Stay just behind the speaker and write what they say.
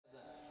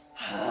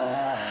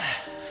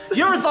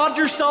You ever thought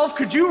to yourself,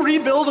 could you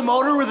rebuild a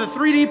motor with a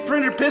 3D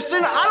printed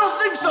piston? I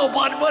don't think so,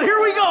 bud, but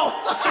here we go.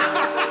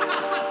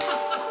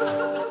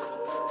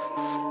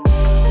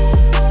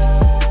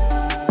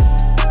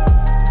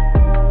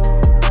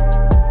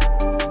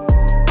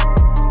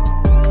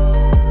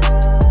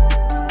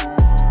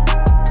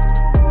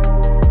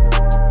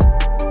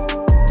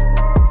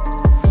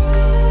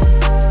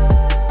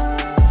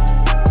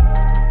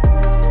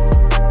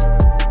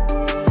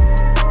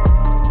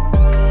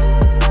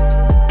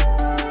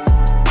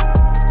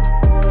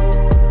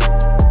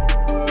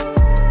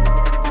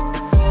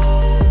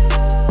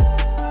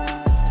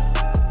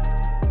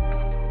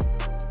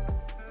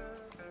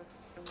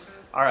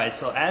 Alright,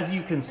 so as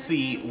you can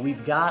see,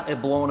 we've got a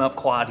blown up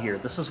quad here.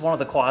 This is one of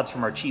the quads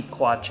from our cheap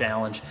quad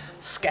challenge.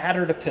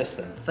 Scattered a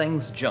piston,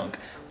 things junk.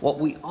 What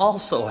we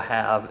also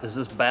have is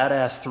this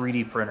badass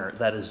 3D printer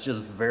that is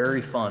just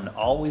very fun.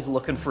 Always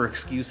looking for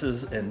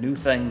excuses and new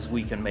things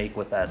we can make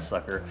with that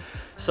sucker.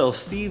 So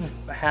Steve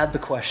had the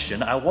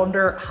question, I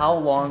wonder how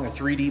long a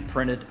 3D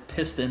printed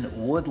piston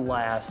would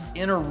last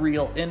in a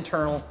real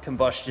internal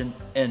combustion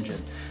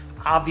engine.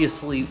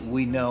 Obviously,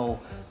 we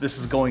know this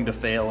is going to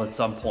fail at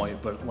some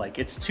point, but like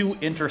it's too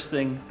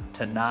interesting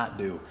to not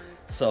do.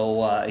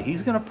 So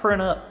he's gonna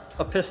print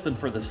a piston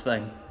for this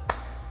thing,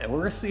 and we're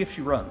gonna see if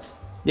she runs.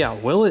 Yeah,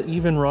 will it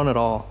even run at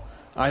all?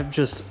 I'm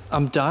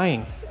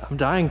dying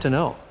to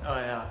know. Oh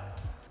yeah.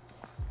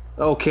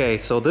 Okay,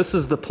 so this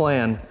is the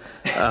plan.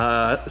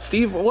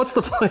 Steve, what's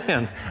the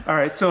plan? All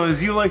right, so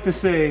as you like to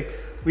say,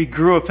 we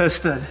grew a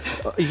piston.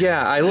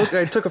 Yeah,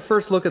 I took a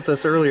first look at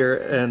this earlier,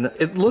 and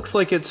it looks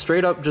like it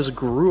straight up just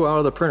grew out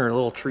of the printer,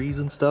 little trees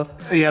and stuff.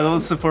 Yeah,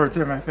 those supports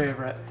are my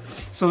favorite.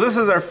 So this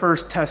is our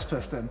first test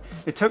piston.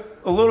 It took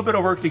a little bit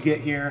of work to get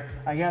here.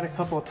 I got a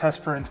couple of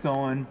test prints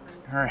going,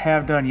 or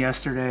have done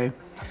yesterday.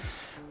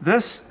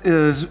 This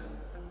is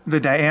the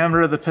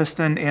diameter of the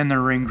piston and the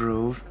ring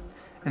groove,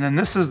 and then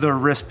this is the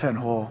wrist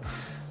pinhole.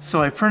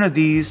 So I printed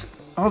these.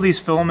 All these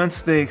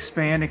filaments, they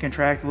expand and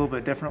contract a little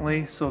bit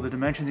differently, so the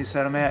dimensions you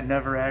set them at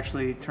never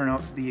actually turn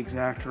out the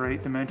exact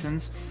right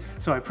dimensions.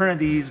 So I printed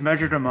these,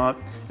 measured them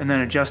up, and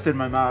then adjusted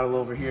my model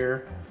over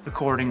here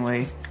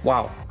accordingly.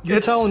 Wow. You're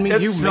telling me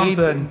you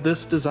made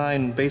this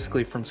design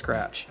basically from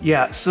scratch?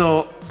 Yeah,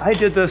 so I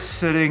did this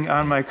sitting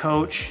on my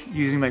couch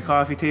using my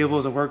coffee table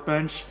as a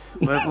workbench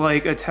with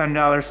like a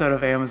 $10 set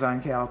of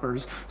Amazon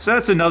calipers. So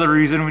that's another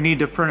reason we need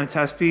to print a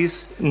test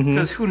piece,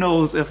 because who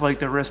knows if like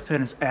the wrist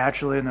pin is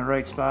actually in the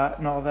right spot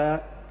and all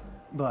that.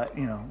 But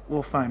you know,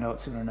 we'll find out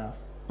soon enough.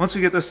 Once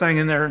we get this thing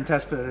in there and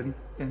test pitted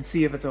and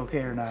see if it's okay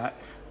or not,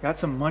 got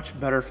some much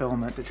better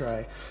filament to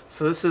try.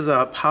 So this is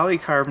a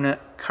polycarbonate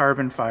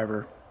carbon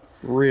fiber.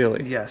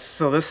 Really? Yes,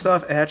 so this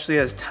stuff actually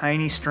has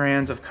tiny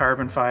strands of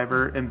carbon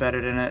fiber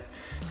embedded in it.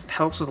 It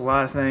helps with a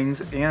lot of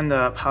things, and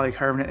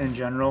polycarbonate in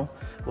general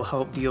will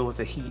help deal with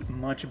the heat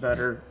much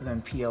better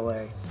than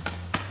PLA.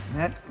 And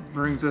that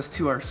brings us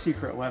to our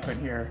secret weapon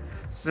here.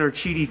 This is our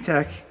Cheaty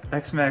Tech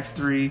X-Max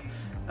 3.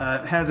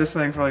 I've had this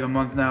thing for like a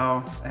month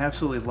now. I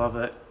absolutely love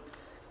it.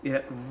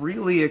 It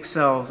really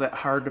excels at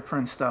hard to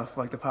print stuff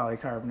like the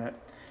polycarbonate.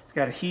 It's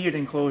got a heated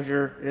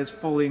enclosure, it is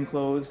fully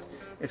enclosed.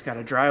 It's got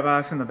a dry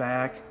box in the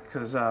back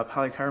because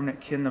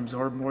polycarbonate can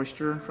absorb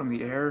moisture from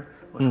the air,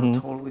 which will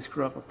totally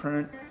screw up a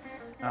print.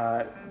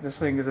 This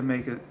thing is gonna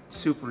make it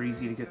super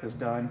easy to get this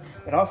done.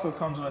 It also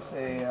comes with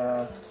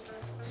a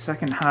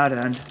second hot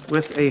end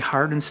with a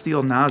hardened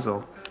steel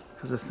nozzle,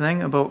 because the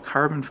thing about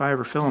carbon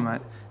fiber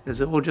filament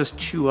is it will just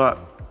chew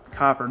up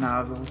copper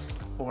nozzles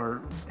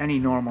or any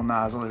normal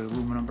nozzle,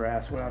 aluminum,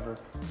 brass, whatever.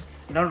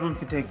 None of them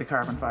can take the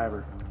carbon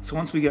fiber. So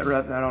once we get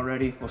that all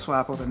ready, we'll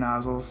swap out the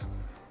nozzles,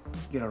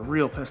 get a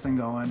real piston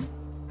going,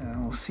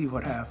 and we'll see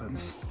what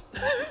happens.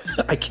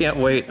 I can't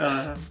wait.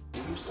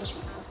 Use this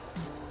one.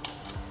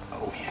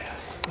 Oh yeah.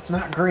 It's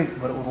not great,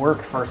 but it would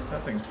work first.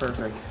 That thing's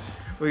perfect.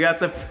 We got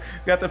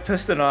the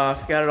piston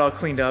off, got it all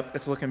cleaned up.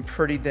 It's looking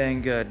pretty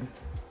dang good.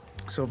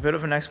 So a bit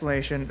of an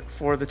explanation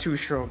for the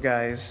two-stroke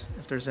guys,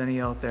 if there's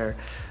any out there.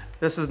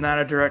 This is not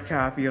a direct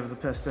copy of the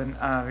piston,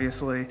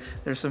 obviously.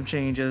 There's some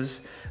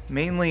changes,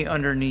 mainly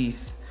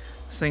underneath.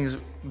 This thing's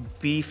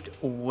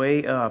beefed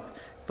way up.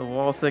 The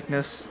wall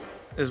thickness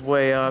is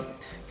way up.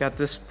 Got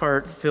this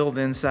part filled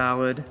in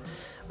solid.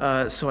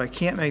 So I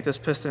can't make this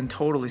piston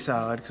totally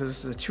solid because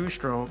this is a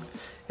two-stroke,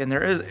 and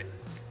there is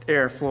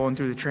air flowing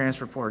through the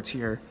transfer ports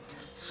here.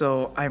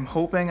 So I'm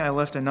hoping I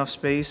left enough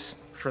space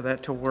for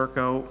that to work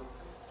out.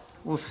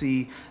 We'll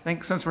see. I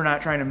think since we're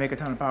not trying to make a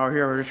ton of power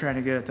here, we're just trying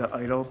to get it to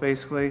idle,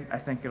 basically. I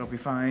think it'll be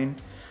fine.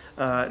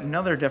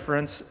 Another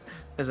difference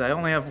is I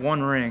only have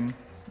one ring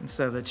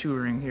instead of the two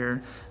ring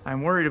here.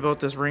 I'm worried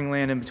about this ring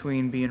land in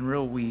between being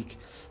real weak.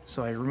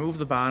 So I removed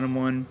the bottom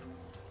one.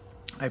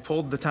 I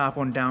pulled the top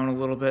one down a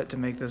little bit to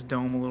make this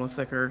dome a little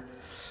thicker.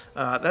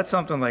 That's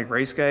something like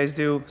race guys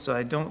do, so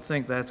I don't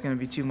think that's going to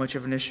be too much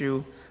of an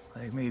issue.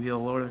 Like maybe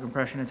it'll lower the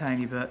compression a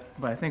tiny bit,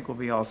 but I think we'll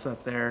be all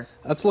set there.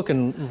 That's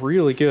looking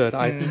really good.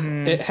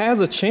 It has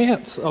a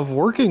chance of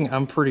working,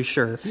 I'm pretty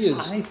sure.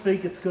 I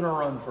think it's gonna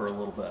run for a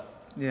little bit.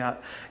 Yeah,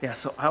 yeah.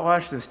 So I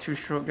watch this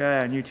two-stroke guy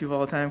on YouTube all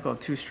the time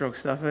called Two-Stroke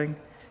Stuffing.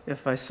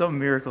 If by some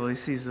miracle he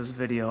sees this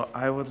video,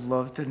 I would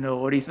love to know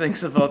what he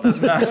thinks about this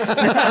mess.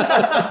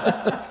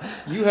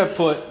 You have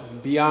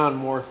put beyond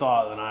more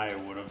thought than I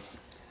would have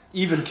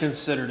even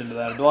considered into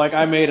that. Like,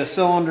 I made a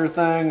cylinder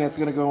thing that's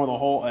going to go in the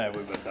hole.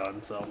 We've been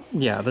done, so.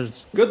 Yeah,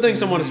 there's Good thing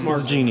someone is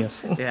smart. it's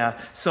genius. Yeah.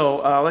 So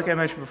like I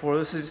mentioned before,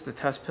 this is the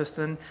test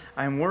piston.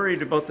 I'm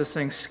worried about this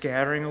thing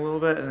scattering a little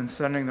bit and then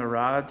sending the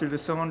rod through the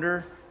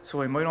cylinder. So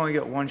we might only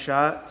get one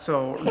shot.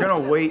 So we're gonna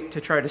wait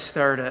to try to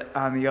start it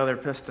on the other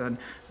piston.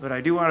 But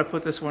I do want to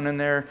put this one in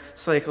there,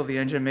 cycle the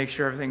engine, make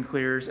sure everything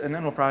clears, and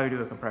then we'll probably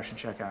do a compression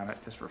check on it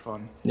just for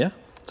fun. Yeah,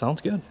 sounds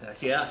good. Heck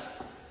yeah.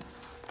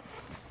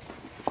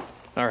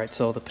 All right,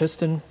 so the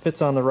piston fits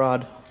on the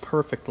rod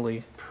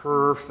perfectly.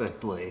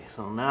 Perfectly.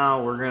 So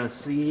now we're gonna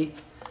see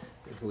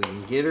if we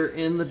can get her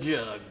in the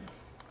jug.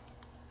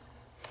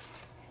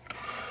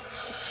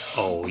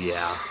 Oh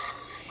yeah.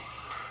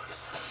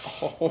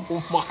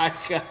 Oh my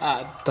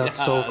God.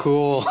 That's so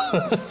cool.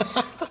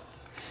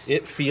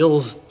 It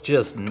feels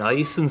just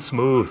nice and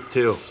smooth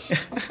too.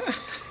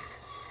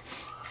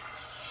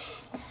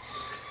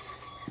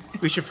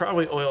 We should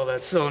probably oil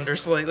that cylinder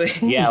slightly.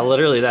 Yeah,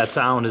 literally that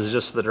sound is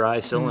just the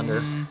dry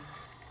cylinder.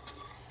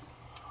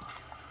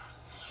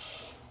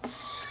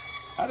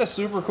 That is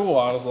super cool,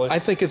 honestly. I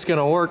think it's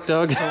gonna work,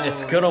 Doug.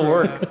 It's gonna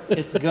work.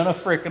 It's gonna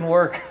frickin'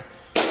 work.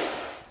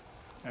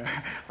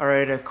 All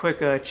right, a quick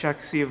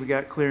check, see if we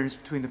got clearance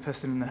between the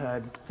piston and the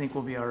head. I think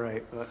we'll be all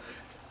right, but.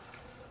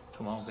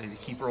 Come on, baby,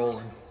 keep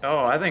rolling.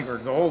 Oh, I think we're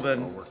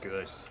golden. We're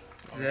good.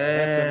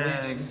 That's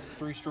at Dang. least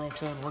 3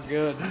 strokes in. We're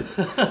good.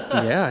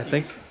 Yeah, I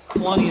think.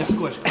 Plenty of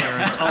squish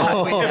clearance.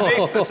 Oh, It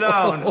makes the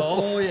sound.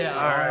 All oh yeah.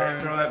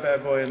 right, throw that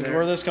bad boy in This is there.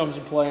 where this comes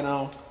in play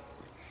now.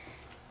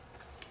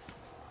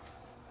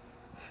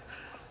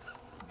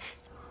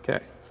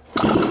 Okay.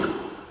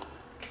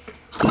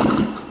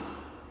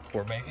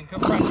 We're making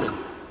compression.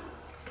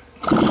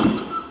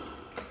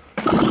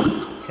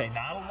 Okay,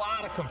 not a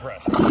lot of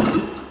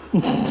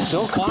compression.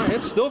 Still climbing.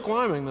 It's still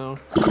climbing though.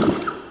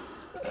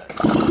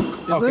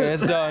 Okay,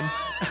 it's done.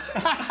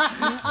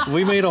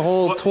 We made a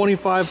whole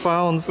 25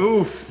 pounds.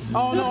 Oof.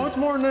 Oh no, it's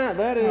more than that.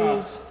 That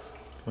is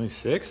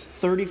 26?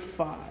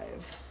 35.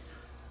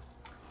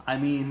 I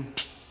mean,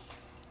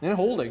 And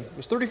holding. It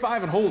was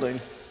 35 and holding.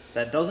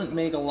 that doesn't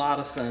make a lot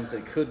of sense.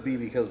 It could be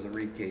because the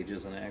reed cage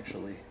isn't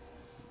actually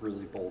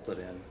really bolted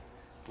in.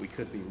 We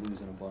could be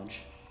losing a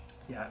bunch.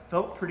 Yeah, it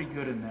felt pretty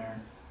good in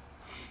there.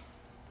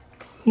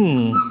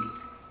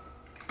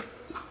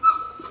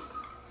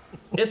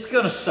 It's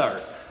gonna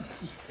start.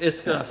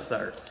 It's gonna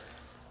start.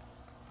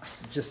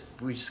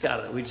 We just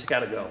gotta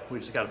go. We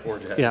just gotta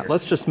forge ahead. Yeah, here.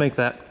 let's just make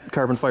that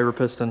carbon fiber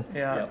piston.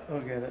 Yeah, Yep.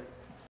 we'll get it.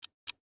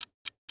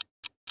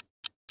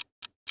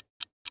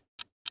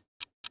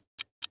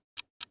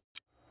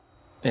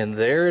 And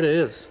there it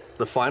is,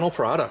 the final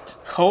product.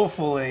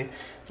 Hopefully.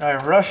 I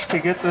rushed to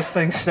get this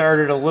thing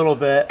started a little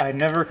bit. I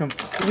never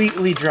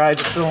completely dried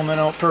the filament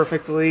out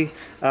perfectly,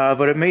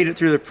 but it made it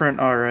through the print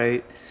all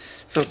right.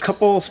 So a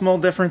couple small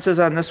differences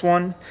on this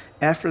one.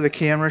 After the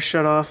camera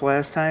shut off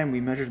last time,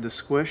 we measured the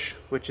squish,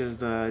 which is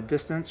the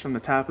distance from the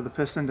top of the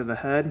piston to the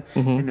head,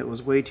 and it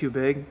was way too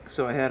big.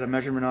 So I had a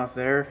measurement off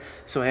there.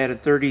 So I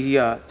added 30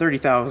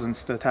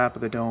 thousandths to the top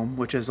of the dome,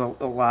 which is a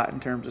lot in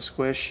terms of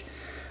squish.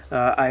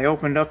 I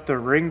opened up the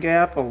ring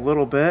gap a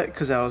little bit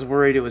because I was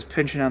worried it was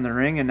pinching on the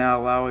ring and not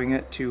allowing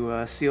it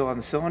to seal on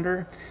the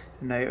cylinder.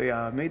 And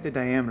I made the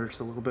diameter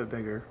just a little bit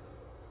bigger.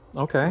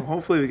 Okay. So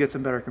hopefully we get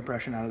some better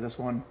compression out of this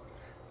one.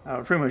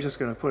 We're pretty much just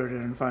going to put it in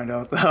and find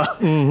out though.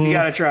 You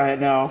got to try it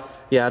now.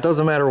 Yeah, it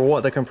doesn't matter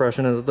what the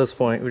compression is at this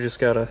point. We just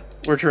gotta.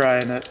 We're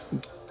trying it.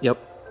 Yep.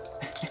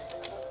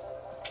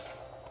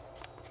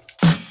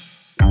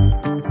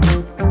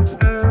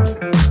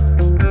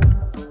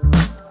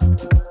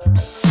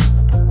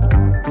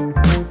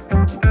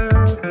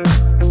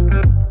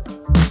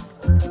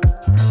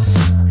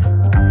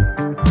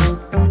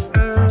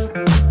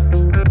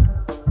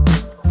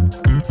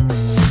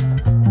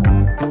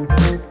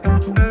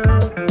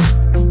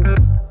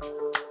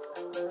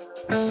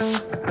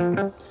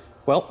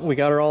 Well, we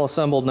got her all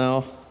assembled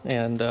now,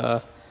 and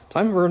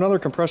time for another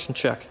compression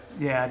check.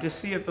 Yeah, just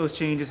see if those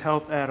changes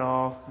help at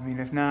all. I mean,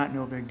 if not,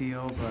 no big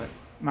deal, but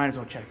might as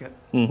well check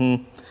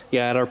it.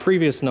 Yeah, at our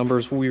previous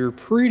numbers, we were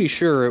pretty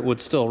sure it would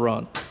still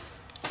run,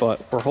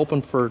 but we're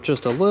hoping for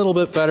just a little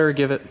bit better,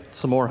 give it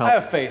some more I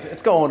help. have faith.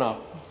 It's going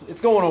up.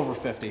 It's going over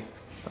 50.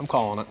 I'm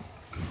calling it.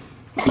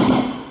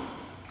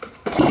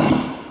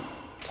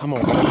 Come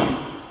on.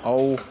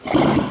 Oh.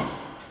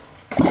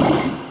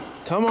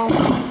 Come on.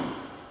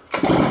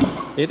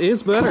 It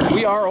is better.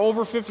 We are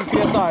over 50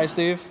 PSI,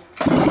 Steve.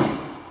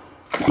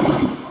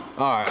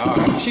 All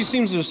right. She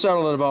seems to have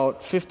settled at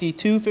about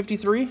 52,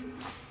 53.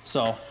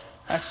 So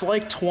that's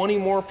like 20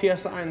 more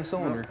PSI in the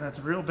cylinder. That's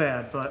real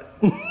bad, but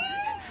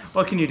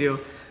what can you do?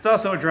 It's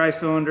also a dry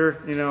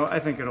cylinder. You know, I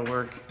think it'll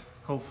work.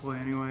 Hopefully,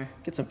 anyway.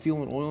 Get some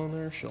fuel and oil in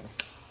there, she'll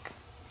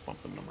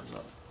bump the numbers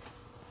up.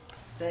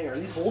 Dang, are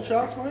these whole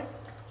shots, Mike?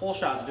 Whole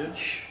shots, dude.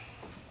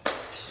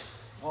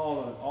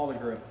 All the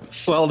grip.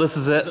 Well, this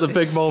is it, the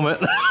big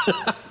moment.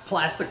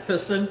 Plastic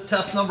piston,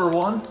 test number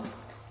 1.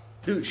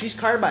 Dude, she's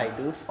carbide,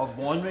 dude. Of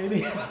 1 maybe?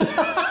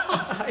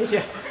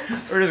 Yeah,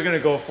 we're just gonna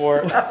go for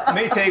it.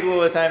 May take a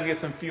little bit of time to get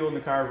some fuel in the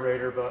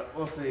carburetor, but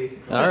we'll see.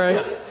 All right.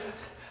 Oh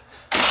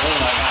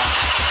my gosh.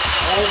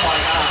 Oh my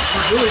gosh,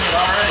 we're doing it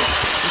already.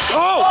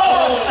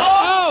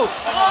 Oh!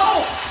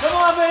 Come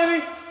on, baby.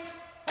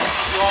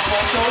 You want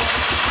full choke?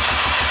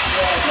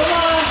 Yeah, come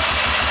on.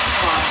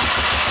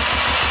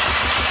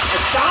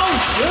 It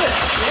sounds good.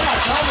 Yeah,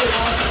 tell me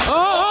about it.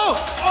 Oh!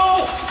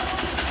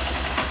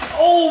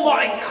 Oh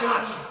my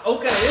gosh.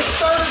 Okay, it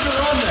started to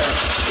run there.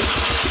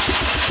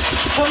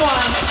 Come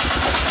on.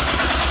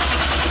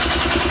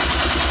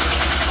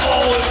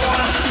 Oh, it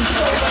wants to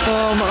so bad.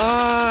 Come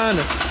on!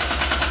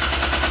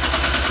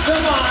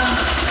 Come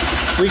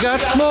on. We got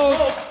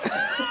smoke!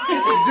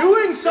 It's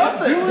doing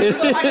something.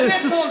 I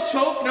can't tell if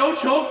choke, no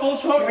choke, full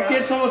choke. I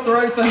can't tell what's the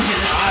right thing here.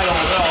 I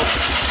don't know.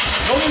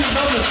 Nobody's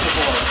done this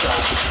before, so.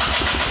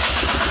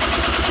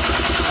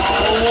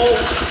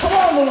 Oh, Come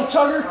on, little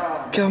tugger.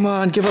 Come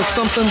on, give us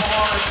something.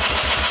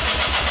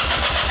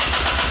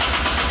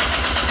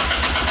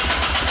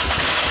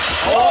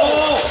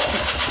 oh,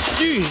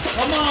 Jeez.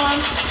 come on.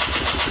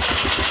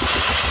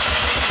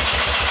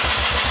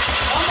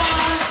 Come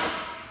on.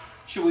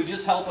 Should we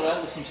just help it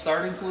out with some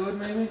starting fluid,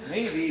 maybe?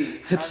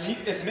 Maybe.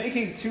 It's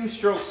making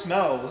 2-stroke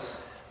smells.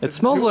 It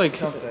smells like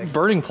something.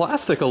 burning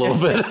plastic a little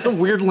bit,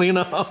 weirdly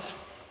enough.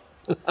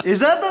 Is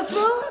that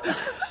smell?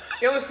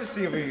 Yeah, let's just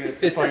see if we can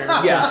get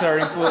some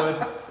starting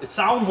fluid. It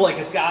sounds like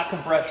it's got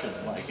compression,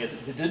 like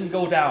it didn't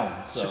go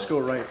down. So. Just go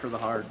right for the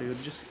hard,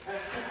 dude. Just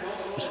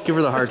Just give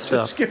her the hard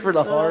stuff. give her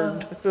the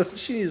hard.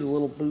 She needs a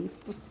little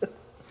boost.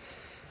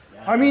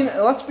 I mean,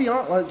 let's be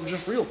honest, like,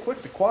 just real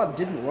quick, the quad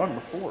didn't run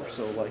before,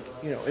 so, like,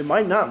 you know, it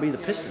might not be the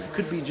piston. It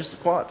could be just the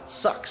quad.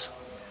 Sucks.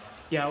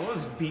 Yeah, it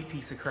was a beat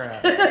piece of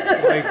crap.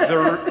 Like,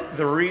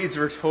 the reeds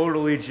were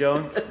totally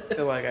junk.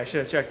 Like, I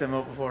should have checked them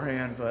out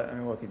beforehand, but, I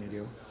mean, what can you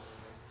do?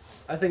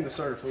 I think the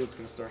starter fluid's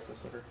going to start this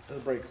sucker. The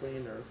brake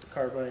clean or the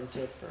carbine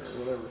tip or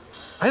whatever.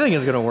 I think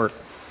it's gonna work.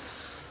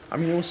 I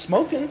mean, it was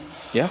smoking.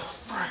 Yeah.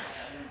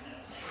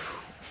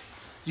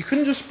 You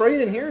couldn't just spray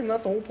it in here, isn't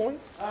that the whole point?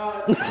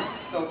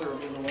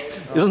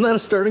 Isn't that a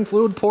starting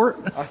fluid port?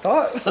 I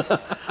thought.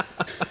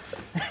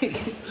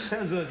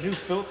 Has a new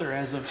filter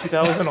as of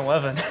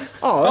 2011.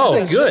 Oh, that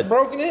thing's good. just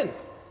broken in.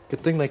 Good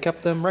thing they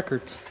kept them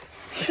records.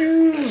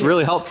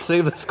 Really helped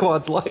save this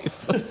quad's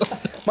life.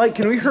 Mike,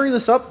 can we hurry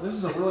this up? This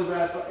is a really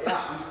bad sign.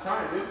 Yeah, I'm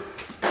trying, dude.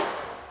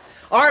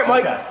 All right,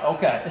 Mike.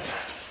 Okay.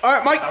 All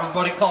right, Mike.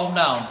 Everybody calm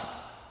down.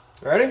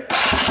 Ready?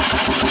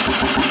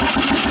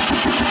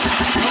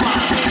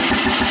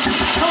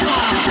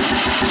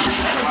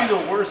 That would be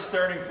the worst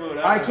starting fluid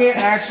ever. I can't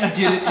actually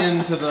get it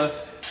into the.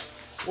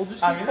 We'll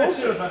just I mean, that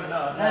should have been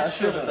enough. That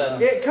should have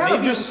been. It kind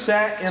of just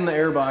sat in the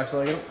airbox.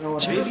 Like, I don't know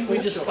what Maybe we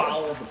just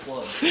followed the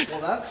plug.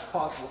 Well, that's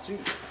possible too.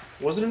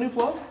 Was it a new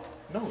plug?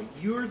 No,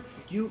 you.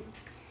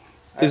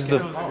 Is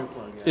It was a new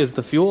plug, yeah.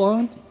 the fuel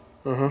on?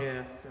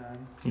 Yeah,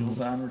 Fuel's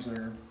on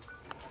reserve.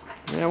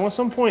 Yeah, well, at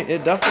some point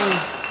it definitely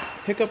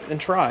hiccuped and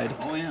tried.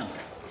 Oh yeah.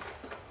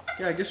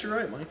 Yeah, I guess you're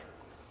right, Mike.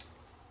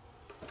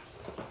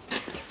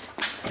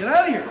 Get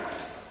out of here.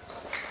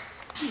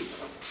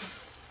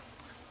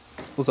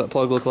 What's that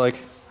plug look like?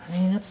 I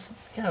mean, it's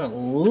got a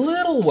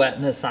little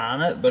wetness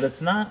on it, but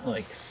it's not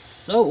like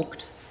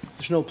soaked.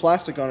 There's no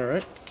plastic on it,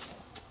 right?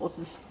 What's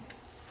this?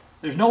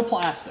 There's no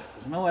plastic.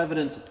 There's no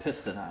evidence of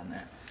piston on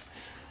there.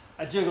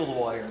 I jiggled the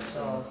wire,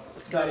 so.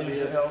 It's gotta be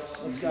usually it.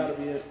 helps. That's gotta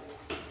be it.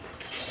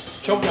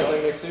 Choke that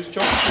thing, Nick. Zeus.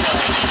 Choke.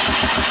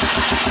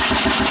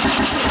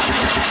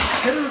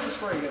 Hit her with the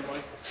spray again,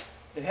 Mike.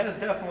 It has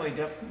definitely,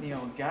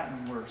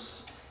 gotten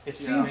worse. It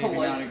Yeah. seems Seems maybe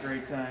like- not a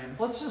great time.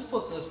 Let's just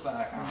put this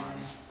back on.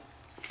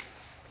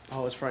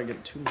 Oh, it's probably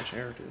getting too much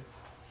air, dude.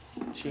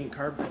 She ain't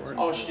carb for it.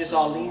 Oh, she just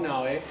all lean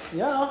now, eh?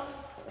 Yeah.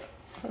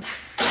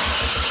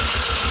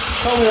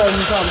 Tell me that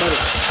doesn't sound better.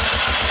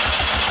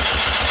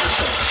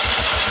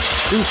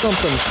 Do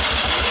something.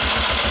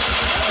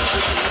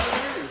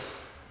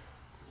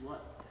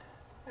 What?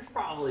 There's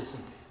probably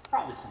some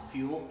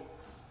fuel,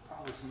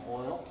 probably some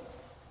oil.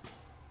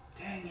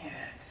 Dang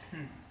it.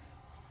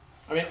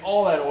 I mean,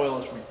 all that oil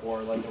is from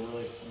before. Like, they're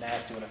really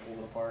nasty when I pull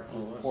it apart.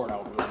 Pour it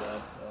out really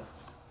bad.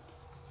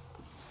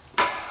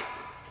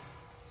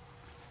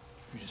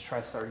 You just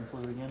try starting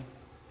fluid again.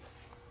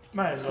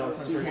 Might as well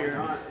since we're here.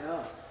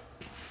 Yeah.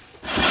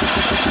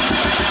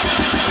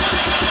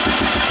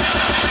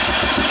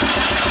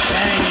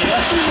 Dang it!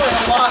 That seemed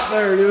like a lot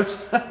there, dude.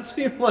 That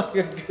seemed like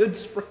a good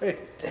spray.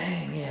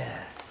 Dang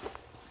it!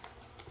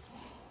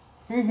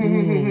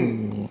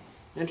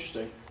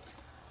 Interesting.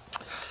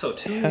 So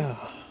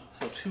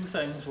two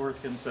things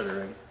worth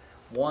considering.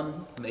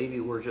 One, maybe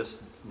we just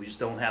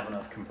don't have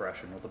enough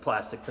compression with the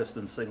plastic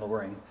piston single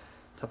ring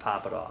to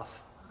pop it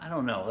off. I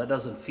don't know, that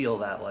doesn't feel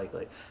that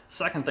likely.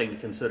 Second thing to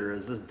consider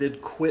is this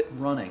did quit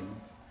running.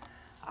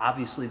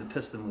 Obviously the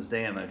piston was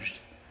damaged,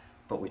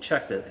 but we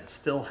checked it, it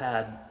still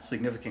had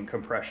significant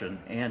compression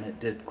and it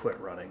did quit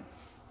running.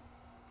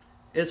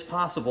 It's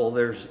possible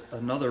there's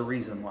another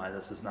reason why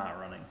this is not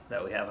running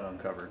that we haven't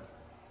uncovered.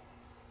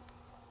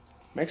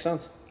 Makes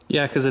sense.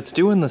 Yeah, because it's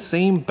doing the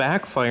same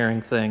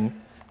backfiring thing,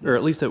 or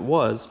at least it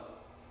was,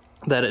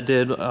 that it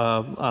did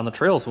on the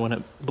trails when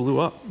it blew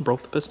up,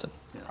 broke the piston.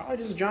 It's probably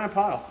just a giant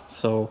pile.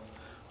 So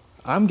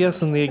I'm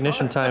guessing the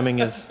ignition timing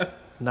is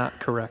not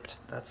correct.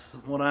 That's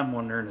what I'm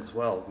wondering as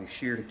well. We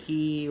sheared a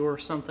key or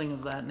something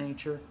of that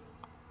nature.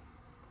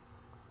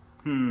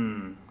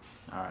 All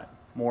right.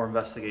 More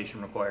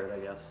investigation required, I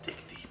guess. Dig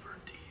deeper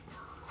and deeper.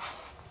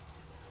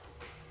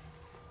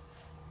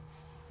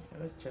 Yeah,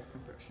 let's check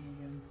compression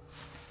again.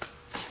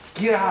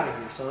 Get out of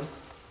here, son.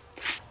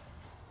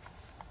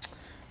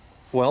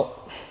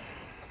 Well,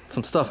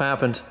 some stuff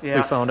happened. Yeah,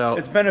 We found out.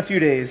 It's been a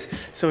few days.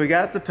 So we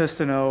got the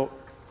piston out.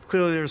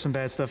 Clearly there was some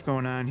bad stuff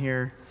going on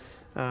here.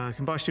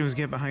 Combustion was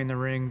getting behind the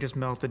ring, just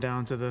melted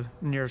down to the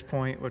nearest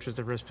point, which is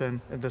the wrist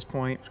pin at this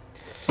point.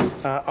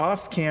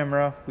 Off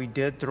camera, we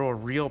did throw a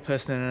real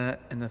piston in it,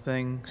 and the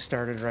thing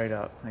started right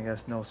up. I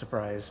guess no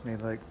surprise.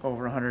 Made like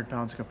over 100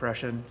 pounds of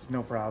compression,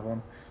 no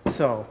problem.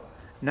 So,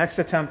 next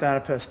attempt on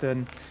a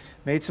piston,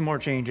 made some more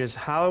changes,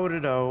 hollowed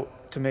it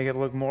out to make it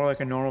look more like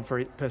a normal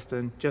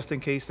piston, just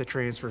in case the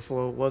transfer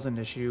flow was an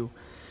issue.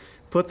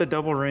 Put the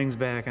double rings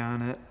back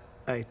on it.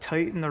 I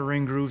tightened the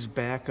ring grooves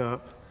back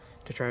up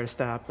to try to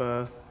stop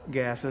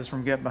gases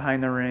from getting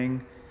behind the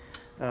ring.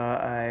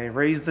 I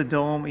raised the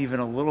dome even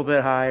a little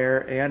bit higher,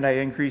 and I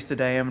increased the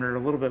diameter a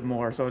little bit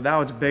more. So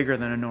now it's bigger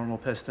than a normal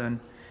piston,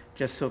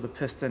 just so the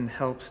piston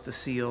helps to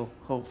seal,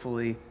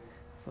 hopefully,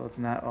 so it's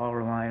not all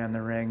relying on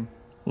the ring.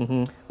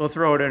 We'll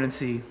throw it in and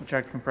see. We'll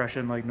check the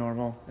compression like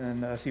normal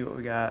and see what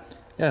we got.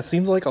 Yeah, it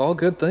seems like all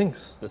good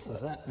things. This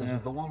is it. This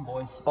is the one,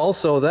 boys.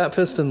 Also, that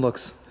piston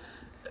looks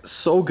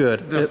so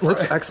good. It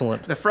looks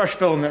excellent. The fresh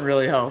filament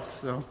really helped,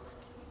 so.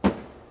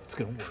 It's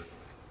going to work.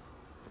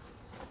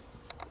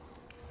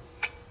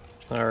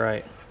 All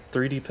right,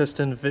 3D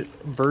piston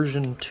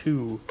version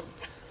 2.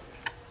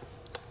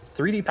 3D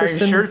Are you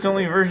piston. sure it's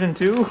only version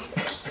 2?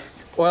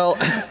 Well,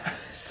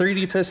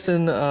 3D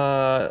piston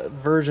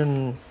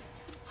version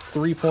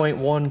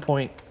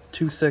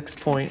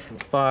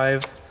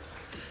 3.1.26.5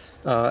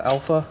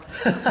 alpha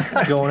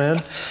going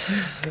in.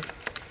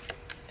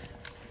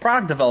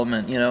 Product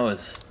development, you know,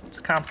 it's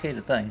a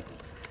complicated thing.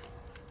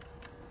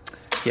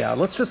 Yeah,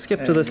 let's just skip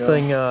There to you this go.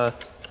 thing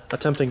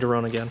attempting to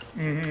run again.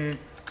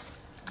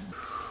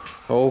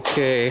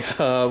 Okay,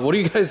 what do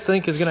you guys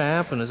think is gonna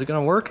happen? Is it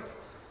gonna work?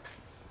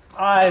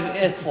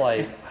 It's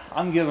like,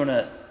 I'm giving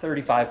it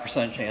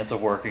 35% chance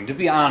of working, to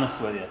be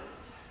honest with you.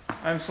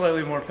 I'm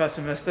slightly more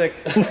pessimistic.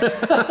 I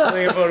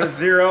think about a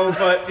 0,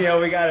 but you know,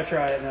 we gotta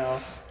try it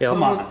now. Yeah,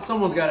 Come on.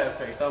 Someone's got to have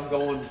faith. I'm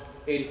going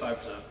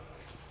 85%.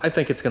 I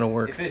think it's gonna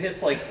work. If it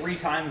hits like 3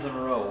 times in a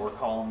row, we're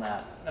calling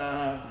that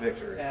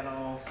victory. And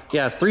all.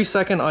 Yeah,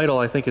 3-second idle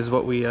I think is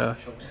what we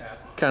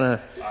kind of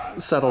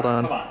settled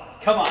on. Come on,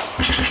 come on,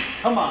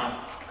 come on.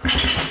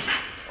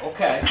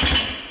 Okay.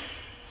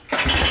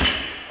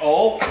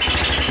 Oh,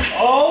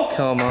 oh,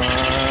 Come on.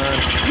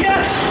 yes,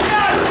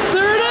 yes!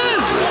 There it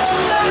is! There it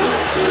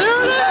is!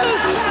 There it is!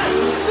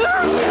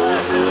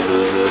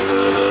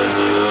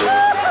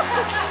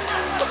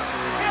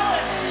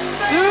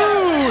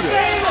 Dude!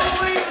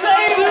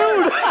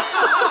 Dude!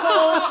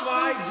 Oh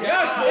my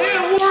gosh! It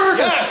worked!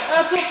 Yes!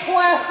 That's a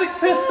plastic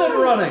piston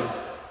running.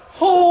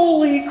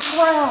 Holy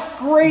crap,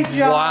 great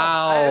job.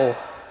 Wow.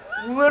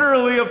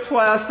 Literally a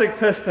plastic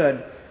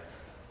piston.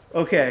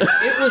 Okay.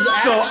 It was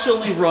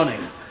actually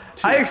running.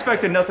 I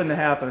expected nothing to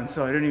happen,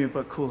 so I didn't even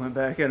put coolant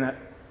back in it.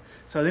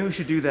 So I think we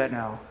should do that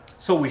now.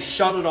 So we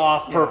shut it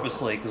off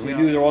purposely because we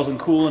knew there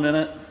wasn't coolant in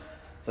it.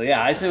 So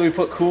yeah, I say we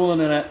put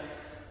coolant in it.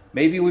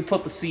 Maybe we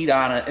put the seat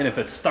on it, and if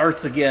it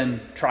starts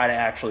again, try to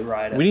actually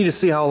ride it. We need to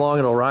see how long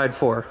it'll ride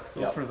for.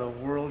 Go for the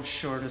world's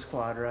shortest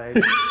quad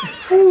ride.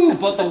 Whew,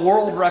 but the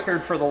world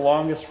record for the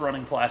longest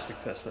running plastic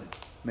piston,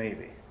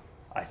 maybe.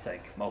 I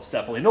think, most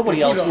definitely.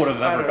 Nobody else would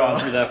have I ever don't gone know.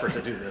 through the effort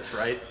to do this,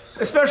 right?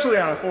 Especially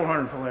on a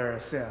 400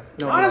 Polaris, yeah.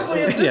 Honestly,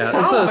 it didn't Yeah, it's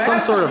sound some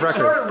bad. sort of When it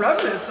record. started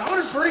revving, it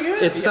sounded pretty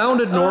good. It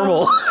sounded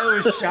normal.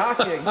 It was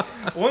shocking.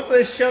 Once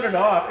I shut it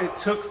off, it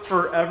took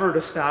forever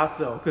to stop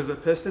though, because the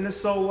piston is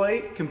so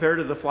light compared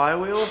to the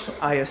flywheel.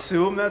 I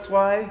assume that's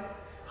why.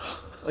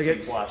 Like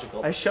Seems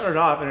logical. I shut it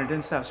off and it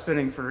didn't stop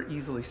spinning for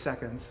easily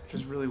seconds, which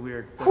is really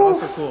weird, but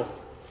also cool.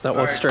 That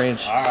was strange.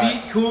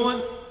 Seat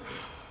coolant.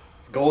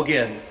 Let's go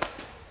again.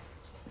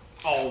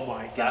 Oh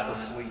my god. That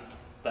was sweet.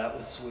 That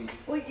was sweet.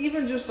 Like,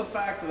 even just the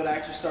fact of it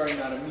actually starting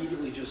out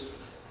immediately just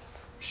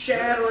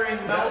shattering,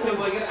 melting,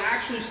 like it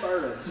actually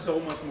started. So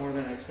much more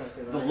than I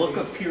expected. The look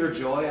of pure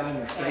joy on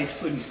your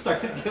face when you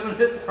started giving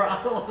it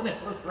throttle and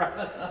it was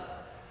revving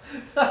up.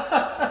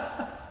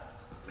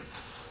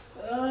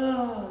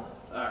 Oh.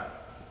 All right.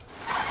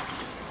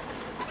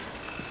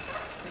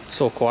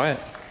 So quiet.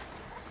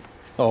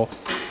 Oh,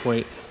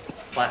 wait.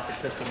 Plastic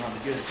piston runs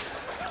good.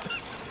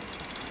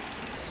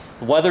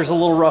 The weather's a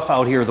little rough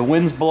out here. The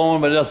wind's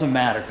blowing, but it doesn't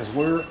matter because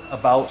we're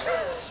about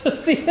to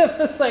see if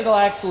this thing will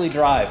actually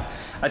drive.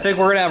 I think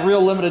we're gonna have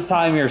real limited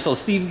time here. So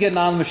Steve's getting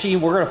on the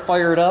machine. We're gonna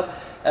fire it up,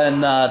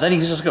 and then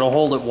he's just gonna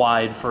hold it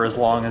wide for as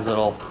long as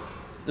it'll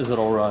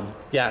run.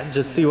 Yeah,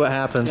 just see what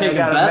happens. I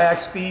got a bets?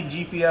 max speed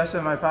GPS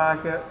in my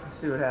pocket. Let's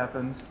see what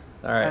happens.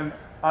 All right.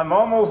 I'm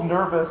almost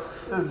nervous,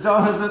 as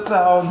dumb as it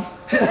sounds.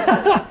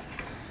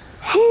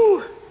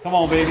 Come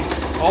on, baby.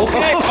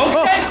 Okay, okay.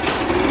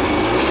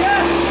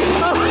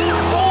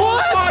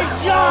 Oh my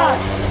God!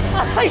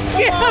 I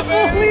can't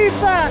believe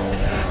that!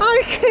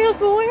 I can't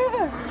believe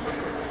it!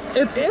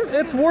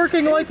 It's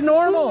working like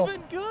normal.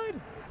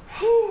 Good.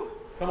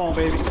 Come on,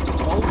 baby.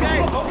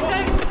 Okay,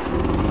 okay.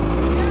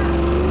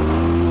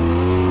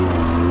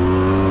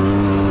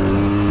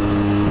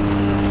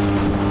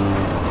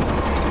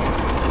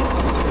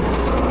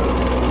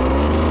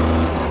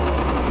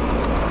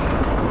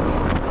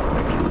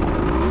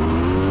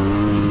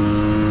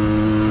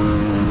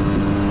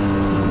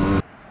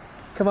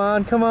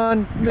 Come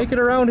on, make it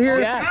around here.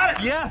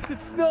 Yes, yes,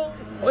 it's still.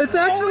 It's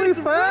actually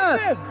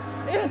fast.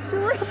 It's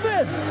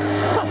ripping!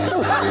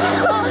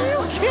 Are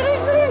you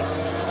kidding me?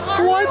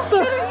 What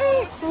the?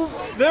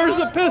 There's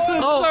the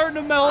piston starting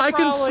to melt. I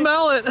can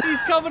smell it.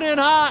 He's coming in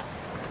hot.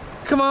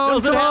 Come on,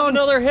 Does it come have on.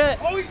 another hit?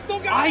 Oh, he still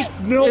got it!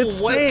 No It's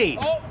way.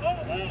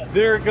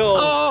 There it goes.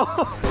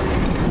 Oh.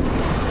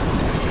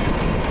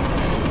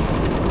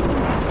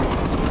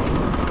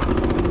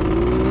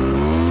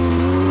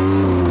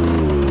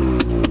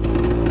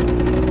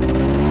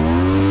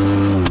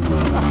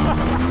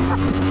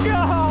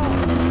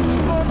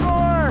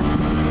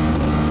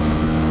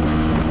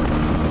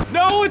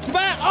 No, it's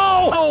back.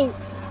 Oh!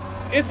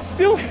 It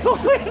still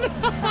goes in.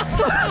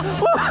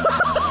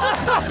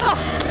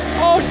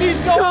 Oh, she's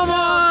going. Come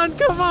on,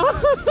 come on.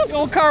 The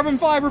old carbon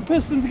fiber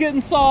piston's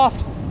getting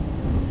soft.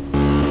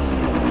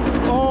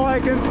 Oh, I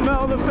can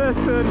smell the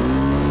piston.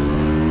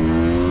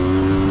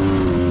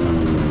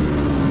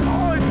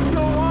 Oh, it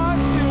still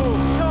wants to.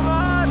 Come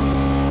on.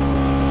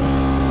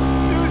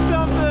 Do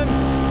something.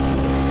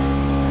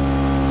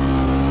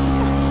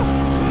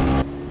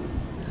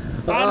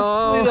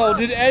 Honestly, though,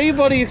 did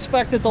anybody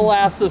expect it to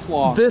last this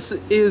long? This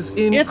is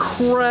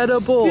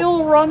incredible. It's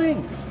still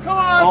running. Come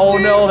on, Oh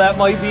Steve. no, that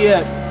might be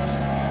it.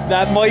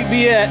 That might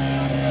be it.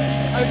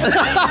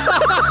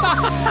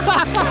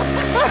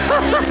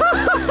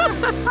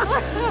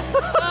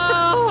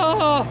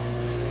 Oh.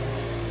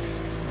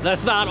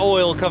 That's not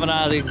oil coming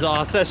out of the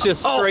exhaust. That's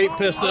just straight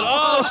piston.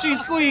 Oh, she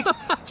squeaked.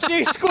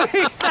 She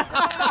squeaked.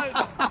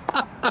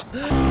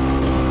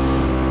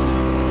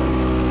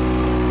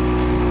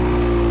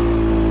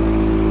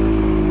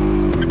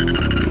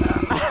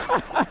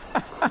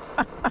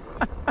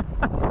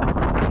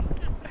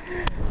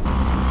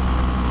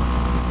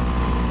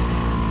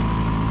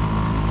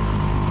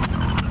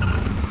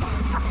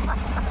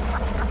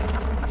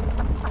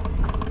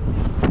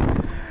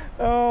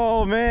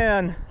 Oh,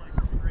 man.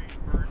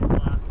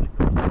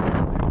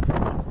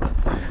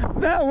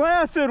 That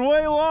lasted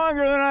way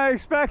longer than I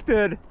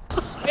expected.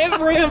 It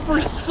ran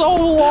for so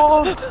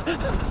long.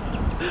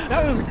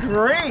 That was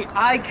great.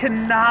 I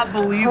cannot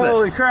believe it.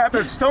 Holy crap,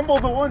 it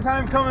stumbled the one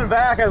time coming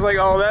back. I was like,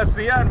 oh, that's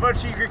the end, but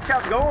she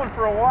kept going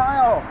for a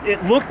while.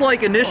 It looked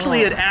like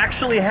initially it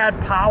actually had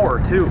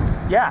power too.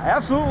 Yeah,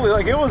 absolutely.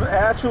 Like, it was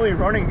actually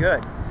running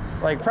good.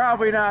 Like,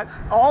 probably not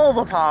all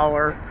the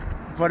power,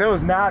 but it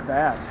was not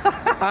bad.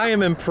 I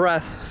am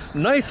impressed.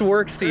 Nice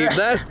work, Steve.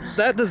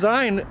 That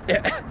design,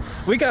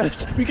 we could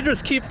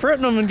just keep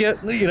printing them and get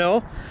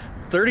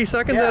 30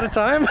 seconds Yeah. at a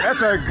time.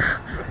 That's a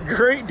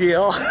great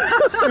deal.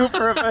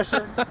 Super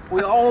efficient.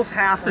 We almost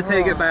have to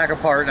take it back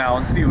apart now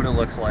and see what it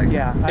looks like.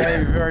 Yeah,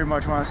 I very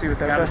much want to see what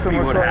that Gotta piston see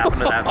looks what like.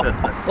 happened to that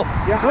piston.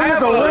 Yeah, look at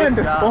the wind.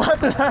 What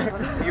the heck?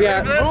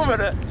 Yeah,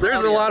 Moving it.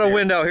 there's a lot of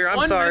wind out here. I'm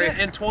 1 sorry. minute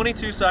and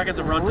 22 seconds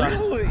of runtime.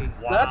 Really?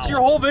 That's your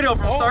whole video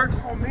from start.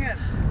 Oh, man.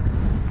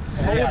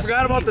 Almost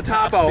forgot about the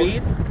top out.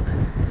 Speed.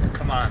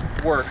 Come on,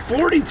 work.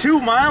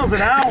 42 miles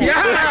an hour.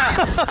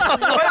 Yes! What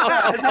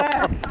the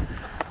heck?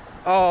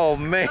 Oh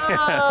man.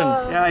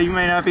 Yeah, you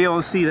may not be able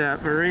to see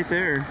that, but right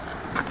there.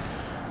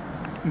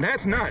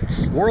 That's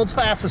nuts. World's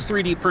fastest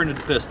 3D printed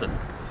piston.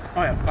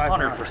 Oh yeah,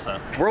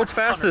 100%. World's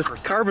fastest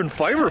 100%. carbon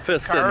fiber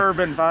piston.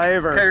 Carbon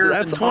fiber.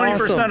 That's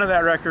 20% awesome. of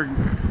that record.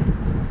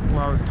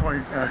 Well, it was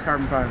 20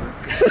 carbon fiber.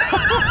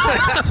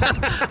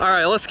 All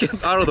right, let's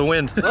get out of the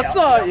wind. Let's,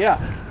 yeah.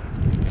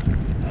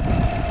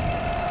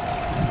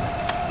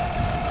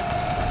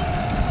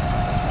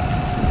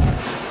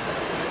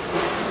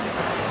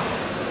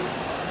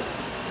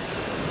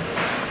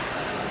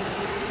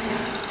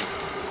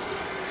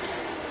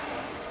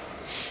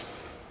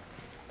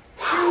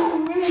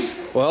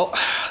 Well,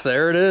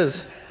 there it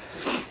is.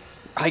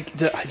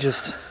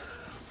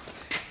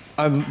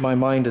 My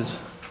mind is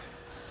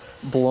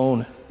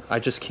blown. I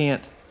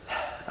can't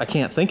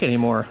think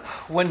anymore.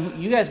 When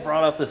you guys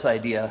brought up this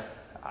idea,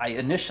 I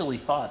initially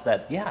thought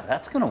that, yeah,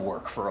 that's gonna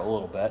work for a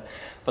little bit.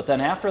 But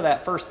then after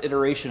that first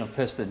iteration of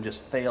piston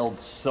just failed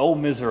so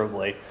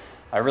miserably,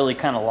 I really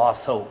kind of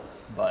lost hope,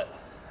 but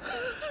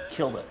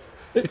killed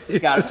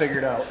it. Got it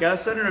figured out. Yeah,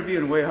 this ended up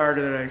being way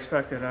harder than I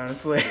expected,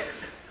 honestly.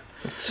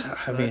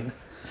 I mean,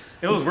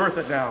 It was worth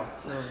it now.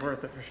 It was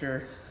worth it for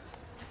sure.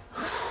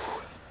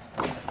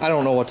 I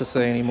don't know what to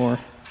say anymore.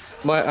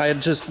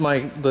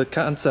 The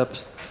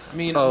concept I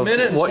mean, of a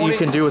minute and what 20, you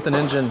can do with an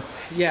engine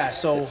Yeah,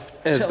 so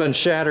has been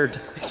shattered.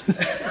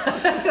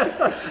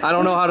 I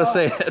don't know how to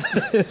say it.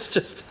 It's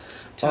just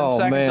 10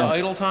 seconds of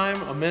idle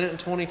time, a minute and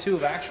 22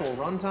 of actual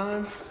run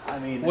time. I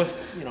mean, With,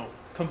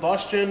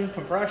 combustion,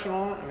 compression,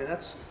 all that. I mean,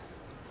 that's...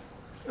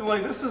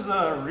 Like, this is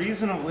a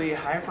reasonably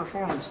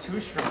high-performance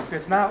two-stroke.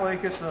 It's not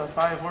like it's a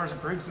 5-horse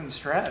Briggs and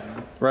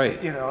Stratton. right.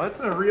 It's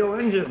a real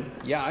engine.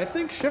 Yeah, I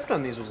think shift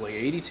on these was like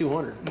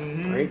 8,200.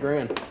 $8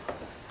 grand.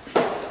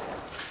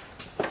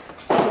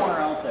 somewhere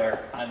out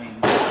there, I mean,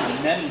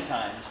 many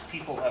times,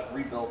 people have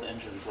rebuilt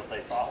engines what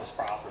they thought was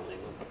properly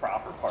with the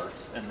proper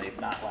parts, and they've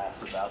not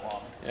lasted that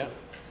long. Yeah.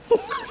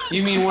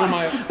 You mean one of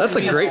my... That's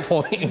a great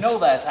point. You know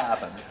that's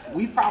happened.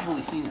 We've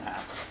probably seen it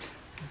happen.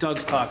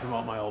 Doug's talking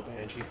about my old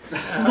Banshee.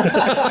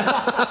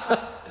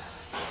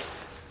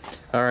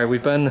 All right,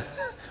 we've been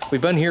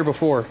here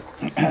before.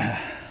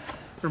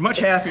 We're much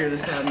happier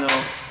this time,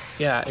 though.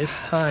 Yeah,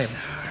 it's time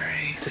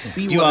to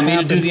see Do you what want me to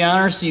happened. do the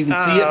honors so you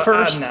can see it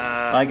first?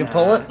 I can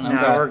pull it? Nah,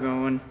 Okay. we're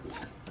going.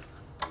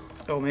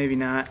 Oh, maybe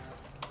not.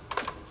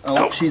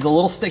 Oh, she's a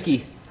little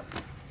sticky.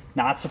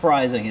 Not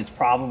surprising. It's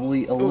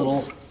probably a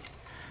little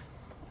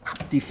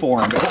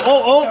deformed.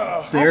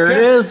 Oh, there it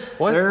is.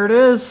 What? There it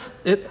is.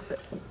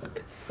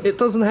 It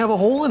doesn't have a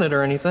hole in it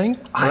or anything,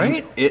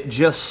 right? It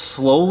just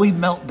slowly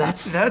melt.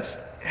 That's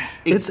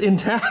It's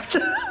intact.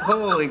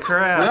 holy We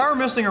crap. are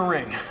missing a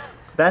ring.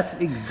 That's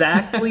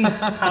exactly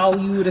how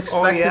you would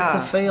expect it to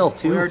fail,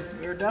 too.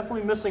 We're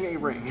definitely missing a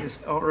ring.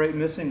 Just outright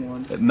missing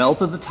one. It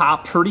melted the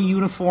top pretty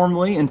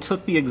uniformly and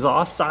took the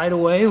exhaust side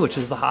away, which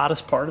is the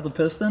hottest part of the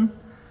piston.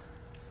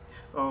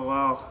 Oh,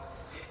 wow.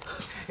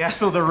 Yeah,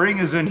 so the ring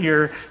is in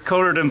here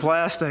coated in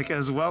plastic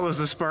as well as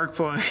the spark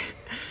plug.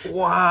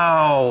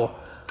 Wow.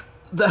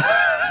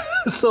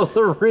 So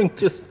the ring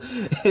just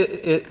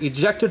it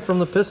ejected from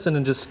the piston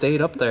and just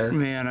stayed up there.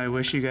 Man, I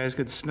wish you guys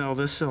could smell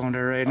this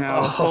cylinder right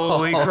now.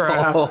 Holy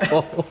crap.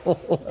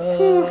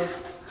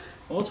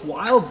 Well, it's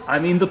wild. I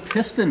mean, the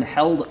piston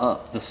held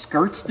up. The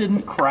skirts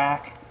didn't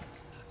crack.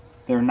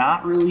 They're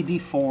not really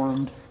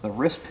deformed. The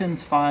wrist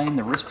pin's fine.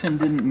 The wrist pin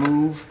didn't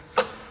move.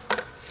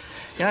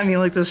 Yeah, I mean,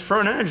 like this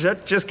front edge,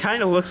 that just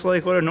kind of looks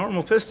like what a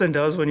normal piston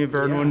does when you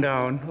burn one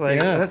down.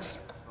 Like, Yeah.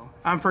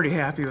 I'm pretty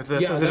happy with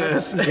this Yeah, as it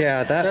is.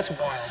 Yeah, that's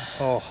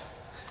wild.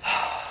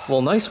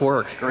 well, nice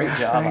work. Great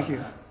job. Thank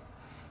you.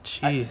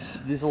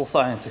 Jeez. These little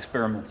science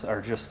experiments are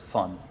just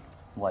fun.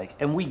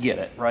 And we get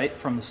it, right?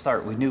 From the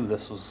start, we knew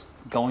this was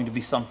going to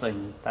be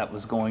something that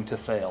was going to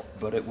fail,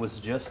 but it was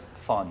just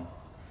fun.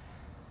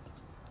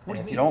 And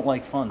if you don't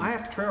like fun, I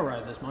have to trail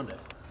ride this Monday.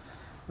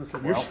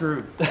 Listen, Well. you're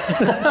screwed.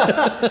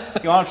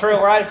 if you want to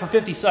trail ride it for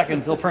 50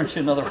 seconds, they'll print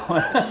you another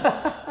one.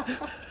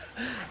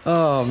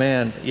 Oh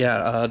man,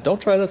 yeah.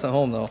 Don't try this at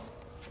home though,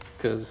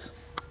 because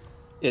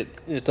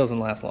it doesn't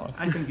last long.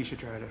 I think you should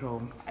try it at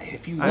home.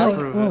 If you I like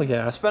approve Well, it.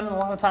 yeah. spending a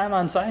lot of time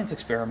on science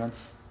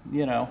experiments,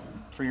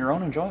 for your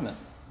own enjoyment,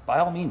 by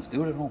all means,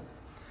 do it at home.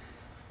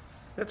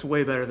 That's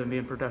way better than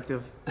being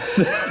productive.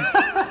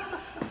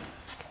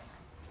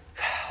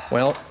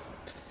 Well,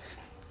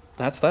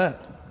 that's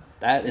that.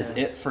 That is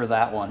it for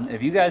that one.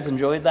 If you guys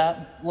enjoyed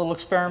that little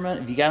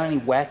experiment, if you got any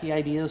wacky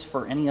ideas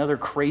for any other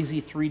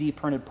crazy 3D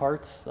printed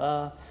parts,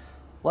 let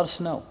us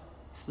know.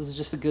 This is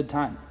just a good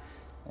time.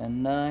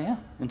 And yeah,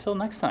 until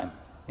next time,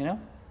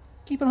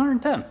 keep it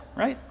 110,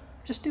 right?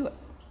 Just do it.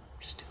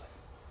 Just do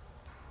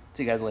it.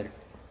 See you guys later.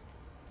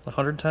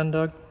 110,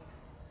 Doug.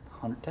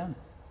 110.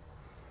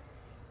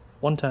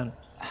 110.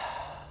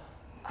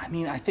 I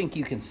mean, I think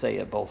you can say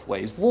it both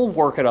ways. We'll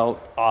work it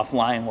out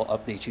offline. We'll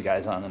update you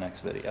guys on the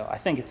next video. I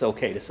think it's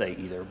okay to say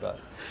either, but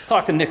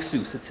talk to Nick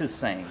Seuss. It's his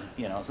saying.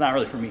 It's not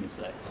really for me to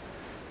say.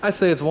 I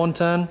say it's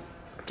 110.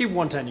 Keep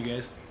 110, you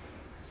guys.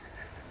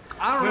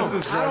 I don't know.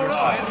 This is I don't know.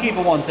 Let's keep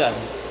it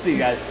 110. See you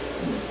guys.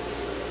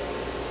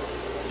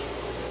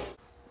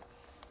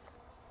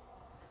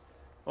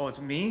 Oh, it's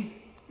me?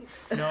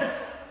 No.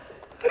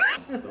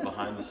 The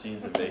behind the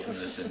scenes of making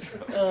this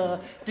intro.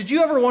 Did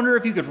you ever wonder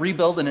if you could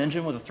rebuild an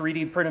engine with a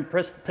 3D printed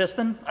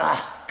piston?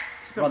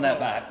 Run that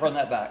back. Run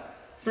that back.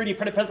 3D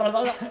printed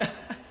piston.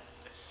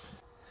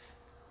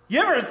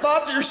 You ever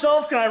thought to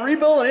yourself, can I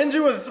rebuild an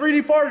engine with a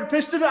 3D parted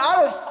piston?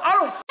 I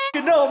don't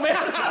fucking know, man.